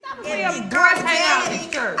If you call me daddy,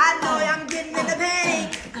 I know I'm getting in the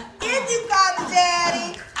panties. If you call me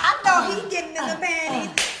daddy, I know he getting in the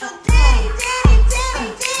panties. So daddy, daddy,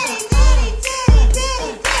 daddy, daddy, daddy, daddy, daddy,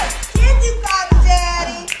 daddy. If you call me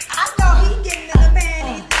daddy, I know he getting in the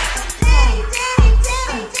panties. So daddy, daddy,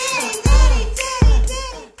 daddy, daddy, daddy, daddy,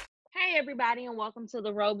 daddy. Hey, everybody, and welcome to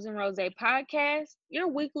the Robes and Rose podcast, your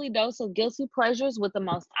weekly dose of guilty pleasures with the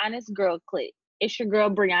most honest girl clique. It's your girl,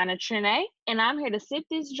 Brianna Trine, and I'm here to sip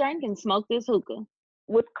this drink and smoke this hookah.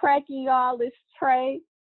 What's cracking, y'all? It's Trey,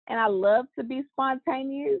 and I love to be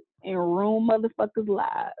spontaneous and ruin motherfuckers'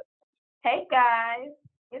 lives. Hey guys,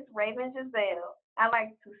 it's Raven Giselle. I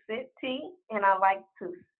like to sip tea and I like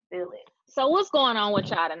to spill it. So, what's going on with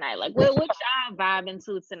y'all tonight? Like, what y'all vibing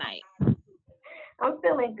to tonight? I'm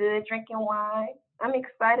feeling good drinking wine. I'm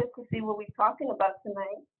excited to see what we're talking about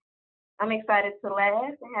tonight. I'm excited to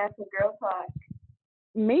laugh and have some girl talk.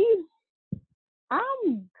 Me,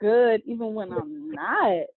 I'm good even when I'm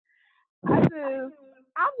not. I'm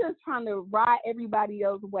just trying to ride everybody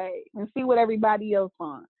else's way and see what everybody else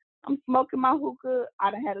on. I'm smoking my hookah.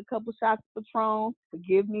 I done had a couple shots of Patron.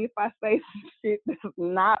 Forgive me if I say some shit that's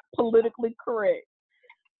not politically correct.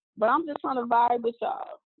 But I'm just trying to vibe with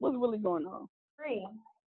y'all. What's really going on? Free.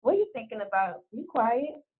 What are you thinking about? You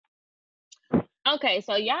quiet? Okay,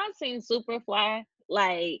 so y'all seen Superfly?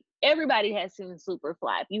 Like, everybody has seen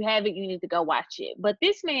Superfly. If you haven't, you need to go watch it. But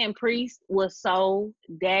this man, Priest, was so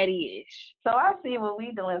daddy-ish. So I see what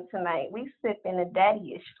we doing tonight. We sipping a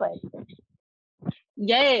daddy-ish flavor.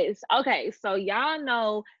 Yes. Okay. So y'all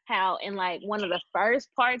know how in like one of the first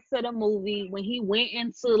parts of the movie when he went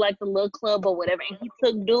into like the little club or whatever and he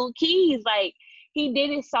took dude keys, like he did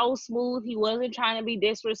it so smooth. He wasn't trying to be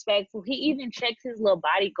disrespectful. He even checked his little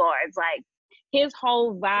bodyguards. Like his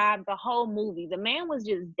whole vibe, the whole movie. The man was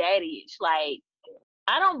just daddy-ish. Like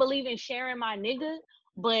I don't believe in sharing my nigga,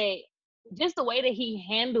 but just the way that he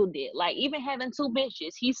handled it, like even having two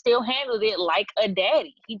bitches, he still handled it like a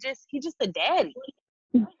daddy. He just a daddy.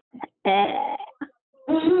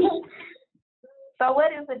 So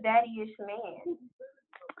what is a daddy-ish man?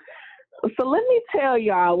 So let me tell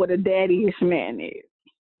y'all what a daddy-ish man is.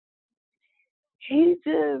 He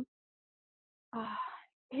just,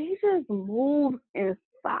 he just moves in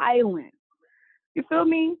silence. You feel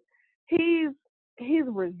me? He's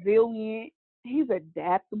resilient. He's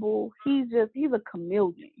adaptable. He's a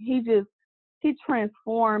chameleon. He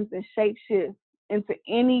transforms and shapeshifts into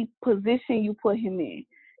any position you put him in,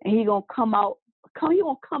 and he gonna come out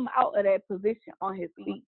of that position on his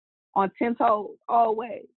feet, on 10 toes,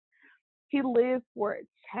 always. He lives for a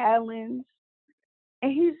challenge,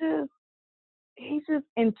 and he's just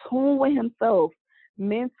in tune with himself,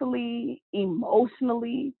 mentally,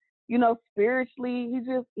 emotionally, spiritually.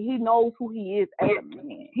 He knows who he is as a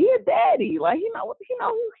man. He a daddy, like he know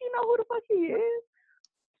who the fuck he is,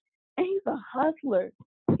 and he's a hustler.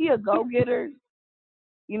 He a go getter.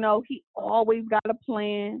 He always got a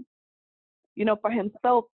plan. For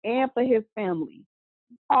himself and for his family.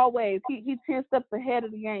 Always, he 10 steps ahead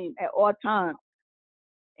of the game at all times,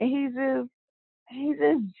 and he's just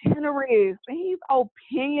generous and he's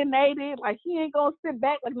opinionated. Like he ain't gonna sit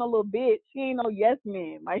back like no little bitch. He ain't no yes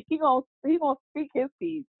man. Like he gonna speak his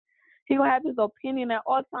piece. He gonna have his opinion at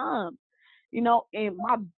all times. And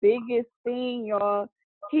my biggest thing, y'all,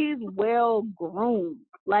 he's well groomed.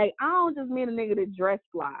 Like I don't just mean a nigga that dress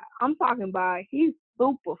fly. I'm talking about he's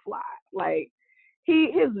super fly. Like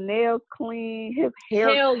his nails clean, his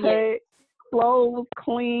hair Hell cut, yeah. clothes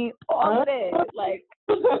clean, all of that. Like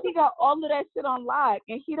he got all of that shit on lock,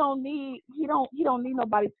 and he don't need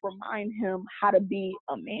nobody to remind him how to be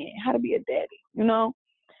a man, how to be a daddy.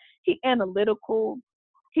 He analytical.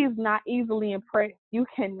 He's not easily impressed. You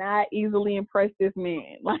cannot easily impress this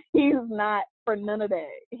man. Like he's not for none of that.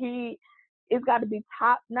 It's got to be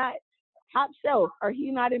top notch, top shelf, or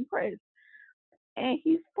he not impressed. And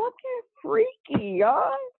he's fucking freaky,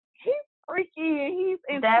 y'all. He's freaky and he's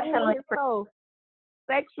in tune with himself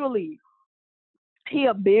sexually. He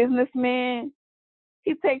a businessman.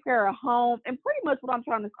 He take care of home, and pretty much what I'm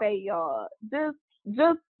trying to say, y'all,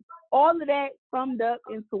 just all of that summed up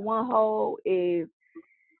into one whole is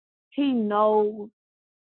he knows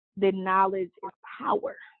that knowledge is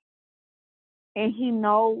power, and he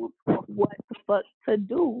knows what the fuck to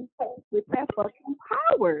do with that fucking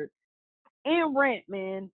power. And rent,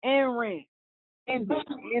 man, and rent, and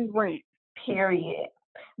rent. Period.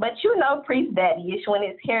 But Priest daddy-ish when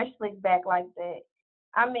his hair slicked back like that.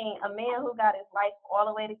 I mean, a man who got his life all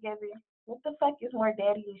the way together, what the fuck is more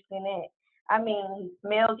daddy-ish than that? I mean,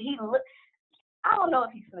 he look, I don't know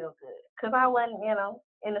if he smells good, because I wasn't,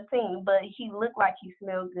 in the scene, but he looked like he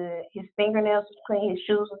smelled good. His fingernails was clean, his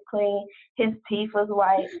shoes was clean, his teeth was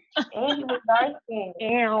white, and he was dark skinned.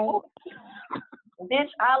 Ew. Bitch,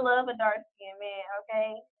 I love a dark skinned man,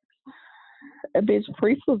 okay? A bitch,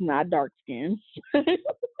 Priest was not dark skinned.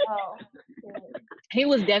 Oh. He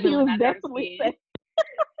was He definitely was not definitely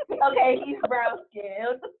dark-skinned. Okay, he's brown skinned.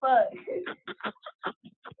 What the fuck?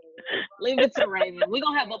 Leave it to Raven. We're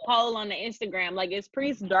gonna have a poll on the Instagram. Like, is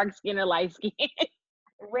Priest dark skin or light skin?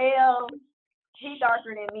 Well, he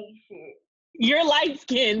darker than me, shit. You're light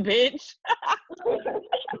skinned, bitch.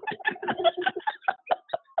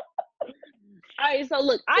 All right, so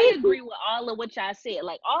look, I agree with all of what y'all said.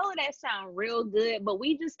 Like, all of that sound real good, but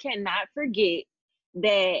we just cannot forget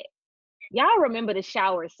that y'all remember the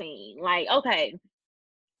shower scene. Like, okay,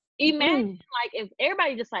 imagine like if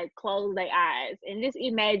everybody just like close their eyes and just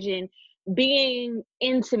imagine being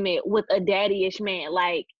intimate with a daddy-ish man.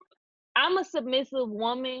 Like, I'm a submissive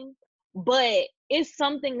woman, but it's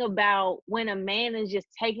something about when a man is just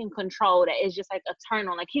taking control that is just like a turn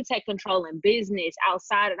on. Like, he take control in business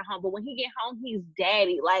outside of the home, but when he get home, he's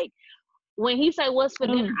daddy. Like, when he say what's for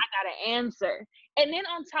dinner, I gotta answer. And then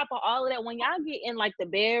on top of all of that, when y'all get in like the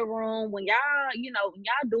bedroom, when y'all, you know, when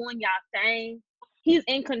y'all doing y'all thing, he's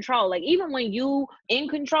in control. Like, even when you in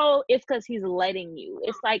control, it's because he's letting you.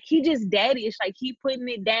 It's like he just daddy. It's like he putting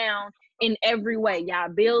it down in every way. Y'all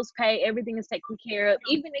bills pay, everything is taken care of.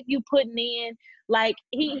 Even if you putting in, like,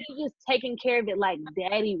 he just taking care of it like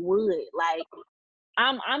daddy would. Like,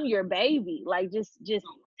 I'm your baby. Like, just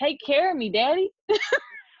take care of me, daddy.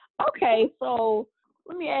 Okay, so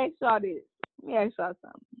let me ask y'all this. Let me ask y'all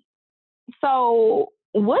something. So,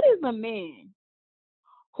 what is a man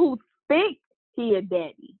who thinks he a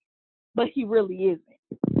daddy, but he really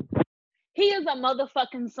isn't? He is a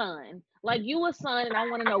motherfucking son. Like, you a son, and I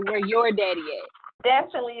want to know where your daddy at.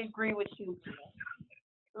 Definitely agree with you.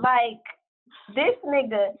 Like, this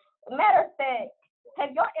nigga, matter of fact,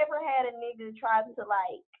 have y'all ever had a nigga try to,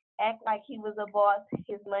 like, act like he was a boss,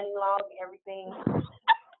 his money long, everything?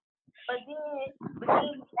 But then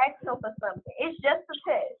you ask him for something. It's just a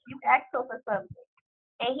test. You ask him for something.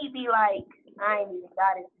 And he be like, I ain't even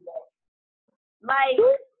got it today. Like,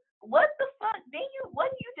 what the fuck?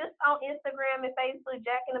 Wasn't you just on Instagram and Facebook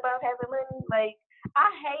jacking about having money? Like, I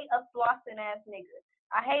hate a flossing ass nigga.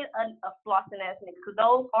 I hate a flossing ass nigga, because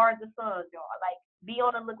those are the sons, y'all. Like, be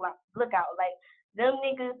on the lookout. Like, them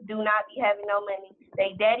niggas do not be having no money.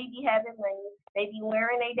 They daddy be having money. They be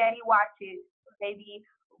wearing they daddy watches. They be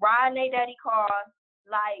riding they daddy car.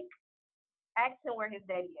 Like, ask him where his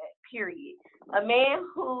daddy at, period. A man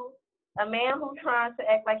who trying to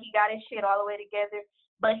act like he got his shit all the way together,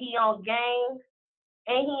 but he on game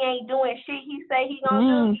and he ain't doing shit he say he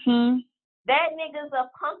gonna do. That nigga's a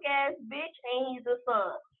punk ass bitch and he's a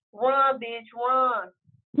son. Run, bitch, run.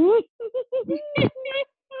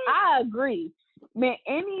 I agree. Man,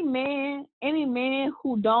 any man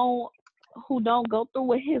who don't go through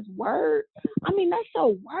with his word, I mean, that's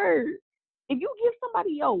your word. If you give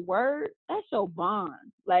somebody your word, that's your bond.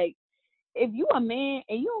 Like, if you a man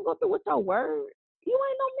and you don't go through with your word, you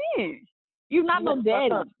ain't no man. You're not no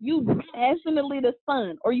daddy. You definitely the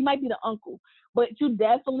son, or you might be the uncle, but you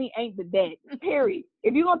definitely ain't the daddy. Period.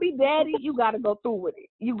 If you're gonna be daddy, you gotta go through with it.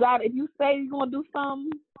 If you say you're gonna do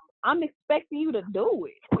something, I'm expecting you to do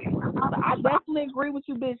it. I definitely agree with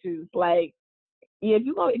you bitches. Like, yeah, if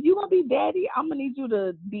you gonna be daddy, I'm gonna need you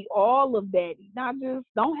to be all of daddy. Not just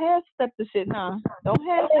don't half step the shit, nah. Don't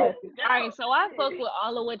half step it. All right, so I fuck with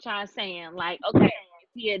all of what y'all saying. Like, okay, if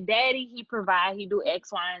he a daddy, he provide, he do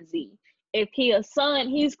X, Y, and Z. If he a son,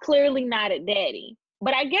 he's clearly not a daddy.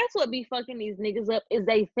 But I guess what be fucking these niggas up is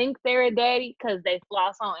they think they're a daddy because they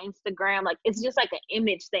floss on Instagram. Like, it's just like an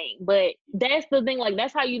image thing. But that's the thing. Like,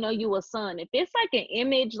 that's how you know you a son. If it's like an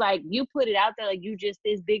image, like, you put it out there like you just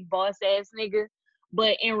this big boss ass nigga.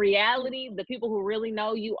 But in reality, the people who really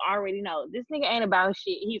know you already know this nigga ain't about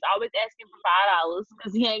shit. He's always asking for $5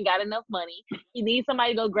 because he ain't got enough money. He needs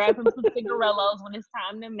somebody to go grab him some cigarillos when it's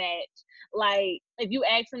time to match. Like, if you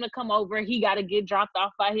ask him to come over, he got to get dropped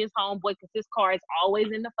off by his homeboy because his car is always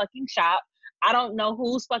in the fucking shop. I don't know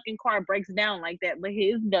whose fucking car breaks down like that, but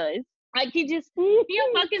his does. Like, he a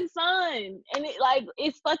fucking son. And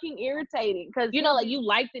it's fucking irritating. Because, you know, like, you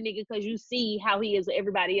like the nigga because you see how he is with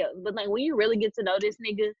everybody else. But, like, when you really get to know this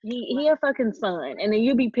nigga, he a fucking son. And then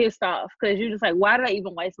you be pissed off because you're just like, why did I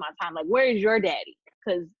even waste my time? Like, where is your daddy?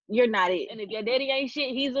 because you're not it. And if your daddy ain't shit,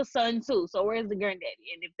 he's a son too. So where's the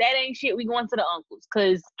granddaddy? And if that ain't shit, we going to the uncles,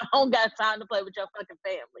 because I don't got time to play with your fucking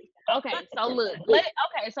family. Okay,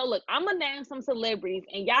 so look, I'm gonna name some celebrities,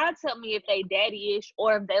 and y'all tell me if they daddy-ish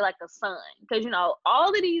or if they like a son. Because, all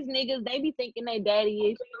of these niggas, they be thinking they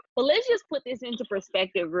daddy-ish. But let's just put this into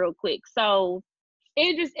perspective real quick. So,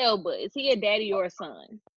 Idris Elba, is he a daddy or a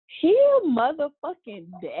son? He a motherfucking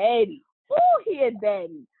daddy. Ooh, he a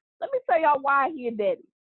daddy. Let me tell y'all why he a daddy.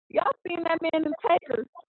 Y'all seen that man in Takers?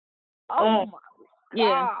 Oh my God.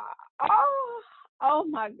 Yeah. Oh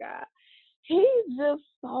my God. He's just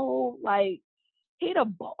so like, he the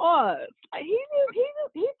boss. Like he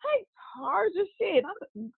takes charge of shit.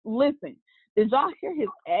 Listen, did y'all hear his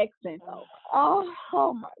accent though?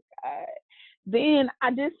 Oh my God. Then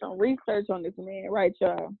I did some research on this man, right,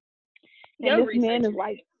 y'all? And this man is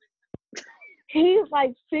like, he's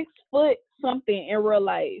like 6 foot something in real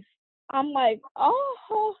life. I'm like,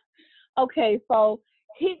 oh, okay. So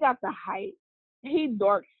he got the height. He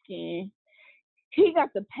dark skinned. He got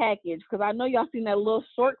the package, because I know y'all seen that little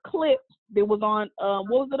short clip that was on, what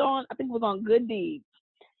was it on? I think it was on Good Deeds.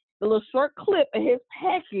 The little short clip of his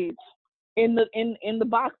package in the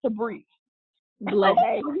box of briefs.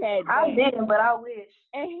 Okay, I didn't, but I wish.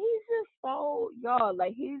 And he's just so, y'all,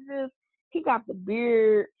 like, he got the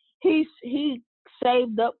beard. He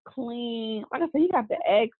shaved up clean. Like I said, he got the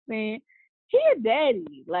accent. He a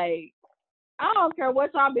daddy. Like, I don't care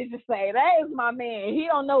what y'all bitches say. That is my man. He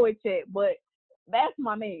don't know it yet, but that's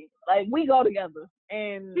my man. Like, we go together.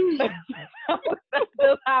 And that's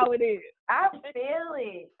just how it is. I feel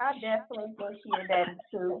it. I definitely think he a daddy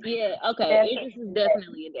too. Yeah, okay. Idris is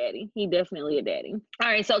definitely a daddy. He definitely a daddy. All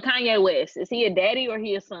right, so Kanye West, is he a daddy or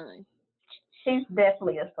he a son? He's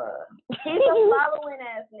definitely a son. He's a following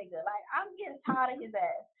ass nigga. Like, I'm getting tired of his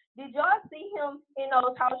ass. Did y'all see him in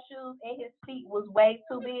those house shoes and his feet was way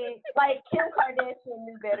too big? Like, Kim Kardashian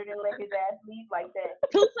knew better than let his ass leave like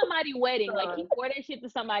that. To somebody's wedding. Like, he wore that shit to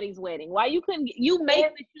somebody's wedding. Why you couldn't you make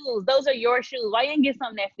the shoes? Those are your shoes. Why you didn't get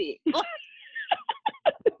something that fit?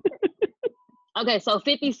 Okay, so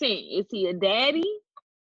 50 Cent, is he a daddy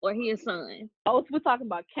or he a son? Oh, so we're talking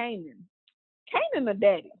about Kanan. Kanan a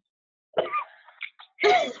daddy.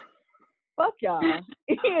 Fuck y'all.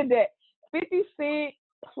 He a daddy. 50 Cent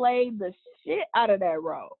played the shit out of that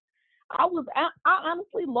role. I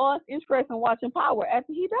honestly lost interest in watching Power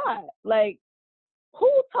after he died. Like, who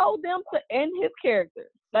told them to end his character?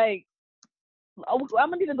 Like, I'm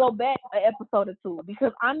gonna need to go back an episode or two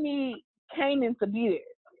because I need Kanan to be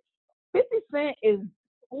there. 50 Cent is,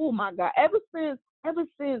 oh my God, ever since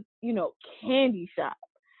Candy Shop,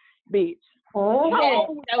 bitch. Yeah,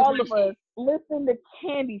 all of us listen to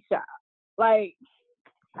Candy Shop. Like,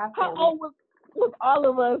 how old was all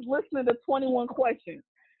of us listening to 21 Questions?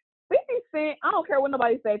 50 Cent, I don't care what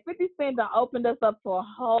nobody say, 50 Cent done opened us up to a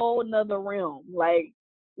whole nother realm. Like,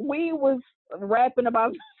 we was rapping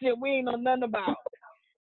about shit we ain't know nothing about.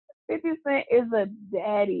 50 Cent is a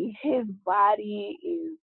daddy. His body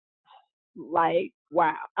is like,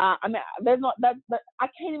 wow. I mean, there's no that I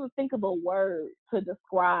can't even think of a word to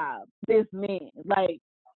describe this man. Like,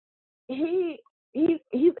 he's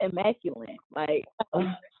immaculate. Like,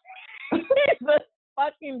 he's a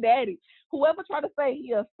fucking daddy. Whoever tried to say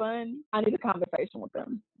he a son, I need a conversation with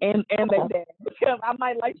them and their dad, because I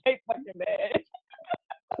might like their fucking dad.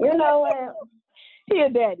 You know what? He a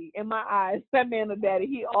daddy in my eyes. That man a daddy.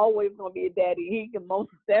 He always gonna be a daddy. He can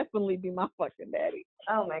most definitely be my fucking daddy.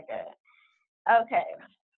 Oh my God. Okay.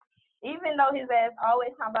 Even though his ass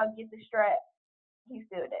always talking about get the strap, he's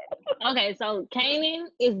still daddy. Okay, so Kanan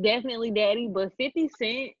is definitely daddy, but 50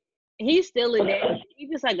 Cent, he's still a daddy.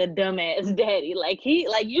 He's just like a dumbass daddy. Like,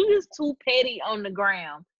 you just too petty on the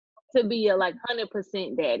ground to be a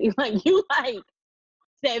 100% daddy. Like, you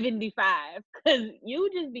 75, because you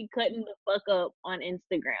just be cutting the fuck up on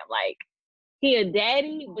Instagram. Like, he a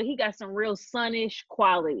daddy, but he got some real sunnish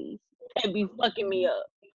qualities that be fucking me up.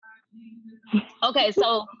 Okay,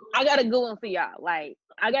 so I got a good one for y'all. Like,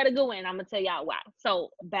 I got a good one, and I'm gonna tell y'all why.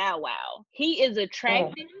 So, Bow Wow, he is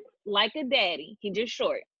attractive like a daddy. He just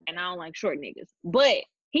short, and I don't like short niggas. But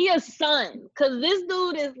he a son, cause this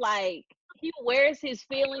dude is like, he wears his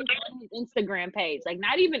feelings on his Instagram page. Like,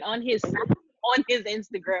 not even on his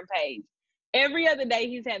Instagram page. Every other day,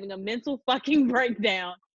 he's having a mental fucking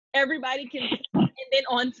breakdown. Everybody can see. And then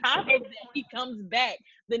on top of that, he comes back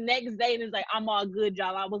the next day and is like, I'm all good,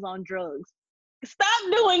 y'all. I was on drugs. Stop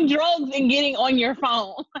doing drugs and getting on your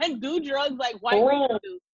phone. Like, do drugs like white people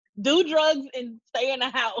do. Do drugs and stay in the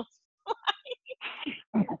house.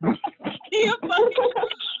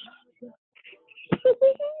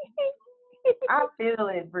 I feel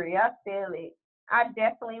it, Bree. I feel it. I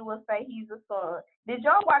definitely would say he's a son. Did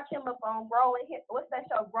y'all watch him up on what's that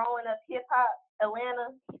show, Growing Up Hip Hop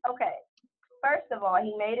Atlanta? Okay. First of all,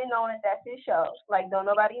 he made it known that that's his show. Like, don't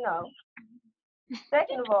nobody know.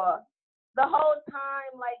 Second of all, the whole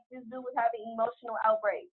time, like, this dude was having emotional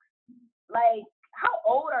outbreaks. Like, how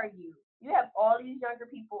old are you? You have all these younger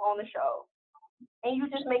people on the show, and you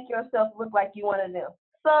just make yourself look like you one of them.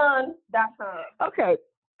 Son.com. Okay.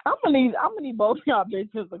 I'm gonna need both y'all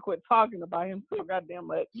bitches to quit talking about him so goddamn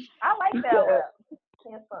much. I like Bow Wow.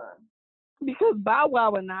 His son. Because Bow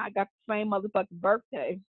Wow and I got the same motherfucking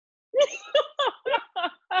birthday.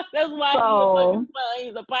 That's why So,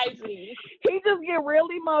 he's a Pisces. He just get real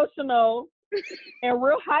emotional and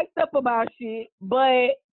real hyped up about shit,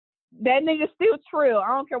 but that nigga still trill. I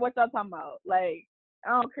don't care what y'all talking about. Like, I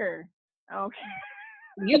don't care.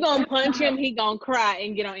 You gonna punch him, he gonna cry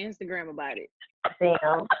and get on Instagram about it.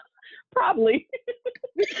 Damn. Probably.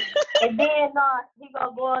 And then he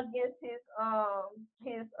gonna go against his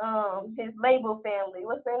label family.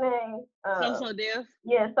 What's their name? So Def.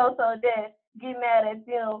 Yeah, So Def. Get mad at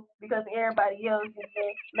them because everybody else and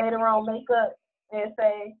then later on make up and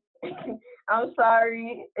say, I'm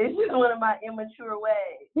sorry, it's just one of my immature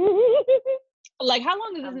ways. Like, how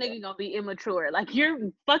long is this nigga gonna be immature? Like,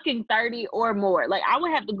 you're fucking 30 or more. Like, I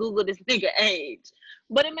would have to Google this nigga age.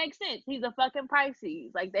 But it makes sense. He's a fucking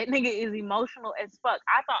Pisces. Like, that nigga is emotional as fuck.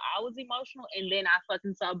 I thought I was emotional, and then I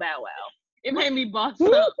fucking saw Bow Wow. It made me boss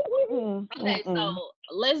up. Okay, so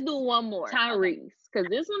let's do one more. Tyrese. Because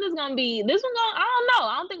this one, I don't know.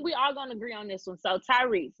 I don't think we all gonna agree on this one. So,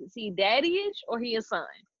 Tyrese, is he daddy-ish or he a son?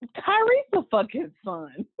 Tyrese a fucking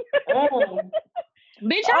son.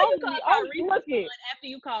 Bitch, how you call Tyrese a son after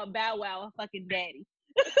you call Bow Wow a fucking daddy?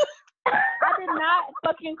 I did not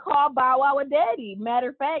fucking call Bow Wow a daddy. Matter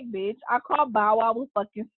of fact, bitch, I called Bow Wow a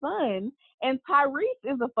fucking son. And Tyrese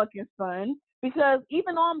is a fucking son because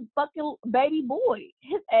even on fucking Baby Boy,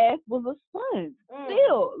 his ass was a son.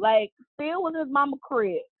 Still was his mama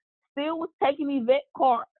crib. Still was taking Yvette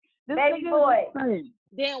car. This Baby Boy.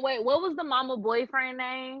 Then wait, what was the mama boyfriend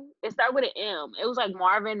name? It started with an M. It was like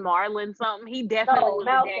Marlon something. He definitely was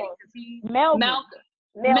a daddy.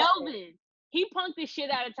 Melvin. He punked the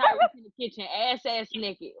shit out of Tyrese in the kitchen, ass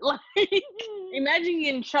naked. Like, imagine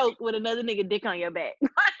getting choked with another nigga dick on your back.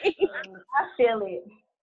 I feel it.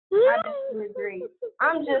 I just agree.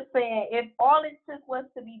 I'm just saying, if all it took was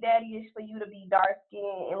to be daddy-ish for you to be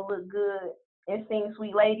dark-skinned and look good and sing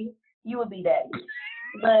Sweet Lady, you would be daddy.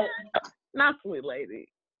 But not Sweet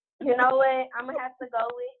Lady. You know what? I'm gonna have to go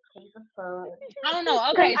with he's a son. I don't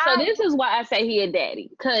know. Okay, so this is why I say he a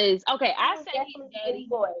daddy. Cause I say he's daddy.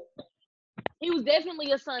 Boy. He was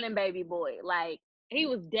definitely a son and Baby Boy. Like, he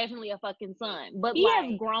was definitely a fucking son. But he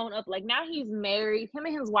has grown up. Like, now he's married. Him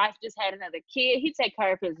and his wife just had another kid. He take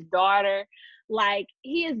care of his daughter. Like,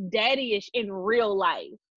 he is daddy-ish in real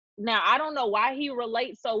life. Now, I don't know why he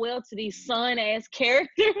relates so well to these son-ass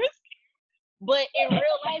characters. But in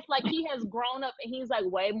real life, like, he has grown up and he's, like,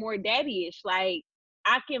 way more daddy-ish. Like,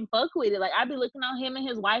 I can fuck with it. Like, I be looking on him and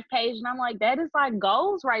his wife page and I'm like, that is like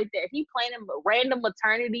goals right there. He planning random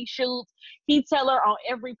maternity shoots. He tell her on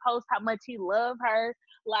every post how much he love her.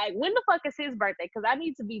 Like, when the fuck is his birthday? Because I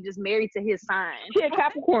need to be just married to his sign. He a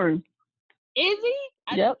Capricorn. Is he?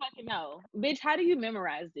 I don't fucking know. Bitch, how do you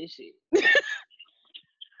memorize this shit?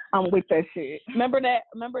 I'm with that shit. Remember that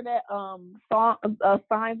song,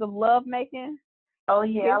 Signs of Love Making? Oh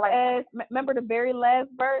yeah, I like that. Remember the very last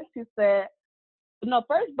verse? He said,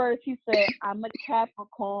 first verse he said, I'm a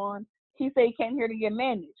Capricorn. He said he came here to get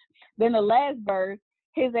managed. Then the last verse,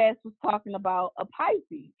 his ass was talking about a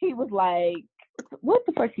Pisces. He was like, what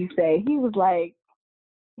the fuck he say?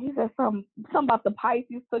 He said something about the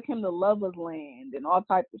Pisces took him to Lover's Land and all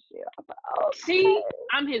types of shit. I was like, oh, see,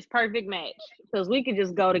 I'm his perfect match because we could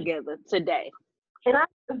just go together today. And I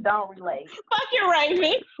just don't relate. Fucking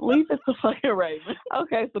Raven. Leave it to fucking Raven.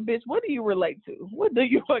 Okay, so bitch, what do you relate to? What do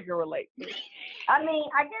you fucking relate to? I mean,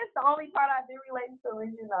 I guess the only part I do relate to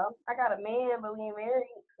is, I got a man, but we ain't married.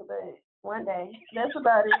 But one day, that's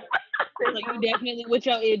about it. So you definitely with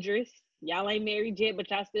your Idris. Y'all ain't married yet, but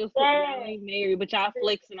y'all still y'all ain't married, but y'all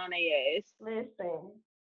flexing on their ass. Listen,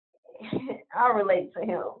 I relate to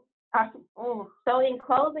him. So in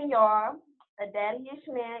closing, y'all, a daddy-ish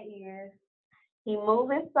man is he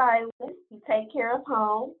moves in silence, he take care of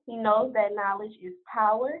home, he knows that knowledge is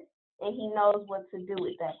power, and he knows what to do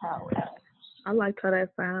with that power. I like how that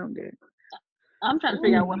sounded. I'm trying to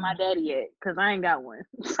figure out where my daddy at, because I ain't got one.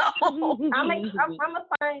 So I'm gonna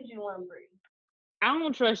find you one, Bree. I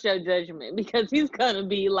don't trust your judgment because he's gonna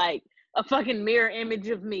be like a fucking mirror image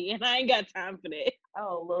of me, and I ain't got time for that.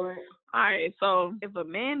 Oh Lord. All right, so if a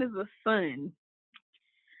man is a son,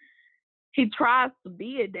 He tries to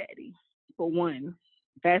be a daddy, for one.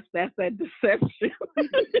 That's that deception.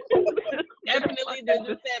 Definitely the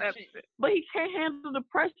deception. But he can't handle the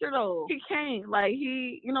pressure though. He can't. Like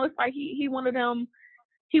it's like he one of them.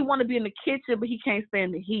 He want to be in the kitchen, but he can't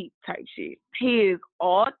stand the heat type shit. He is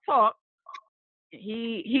all talk.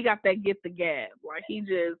 He got that get the gab. Like he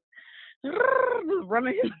just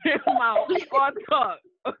running his mouth. All talk.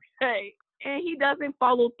 Okay. And he doesn't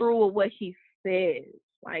follow through with what he says.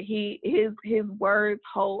 Like his words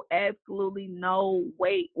hold absolutely no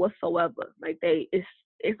weight whatsoever. Like it's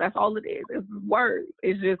that's all it is. It's words.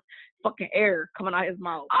 It's just fucking air coming out his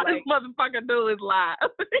mouth. All this motherfucker do is lie.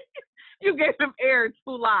 You gave him air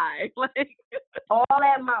to lie. Like all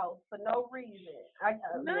that mouth for no reason. I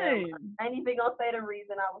ain't even gonna say the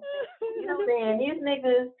reason I was thinking. You know what I'm saying? These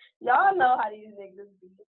niggas, y'all know how these niggas be.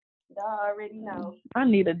 Y'all already know. I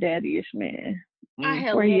need a daddy-ish man.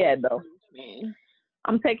 Where he at though? Man.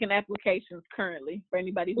 I'm taking applications currently for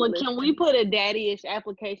anybody who can we put a daddy-ish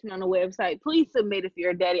application on the website? Please submit if you're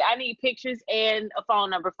a daddy. I need pictures and a phone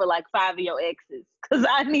number for like 5 of your exes because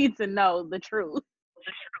I need to know the truth.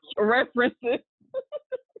 References.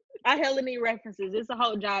 I hella need references. It's a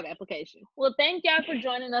whole job application. Well, thank y'all for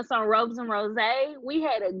joining us on Robes and Rose. We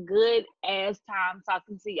had a good ass time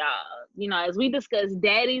talking to y'all. You know, as we discussed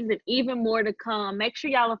daddies and even more to come, make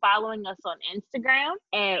sure y'all are following us on Instagram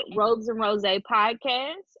at Robes and Rose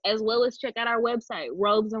Podcast, as well as check out our website,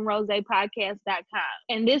 robesandrosepodcast.com.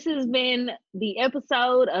 And this has been the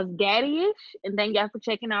episode of Daddy-ish, and thank y'all for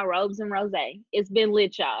checking out Robes and Rose. It's been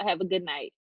lit, y'all. Have a good night.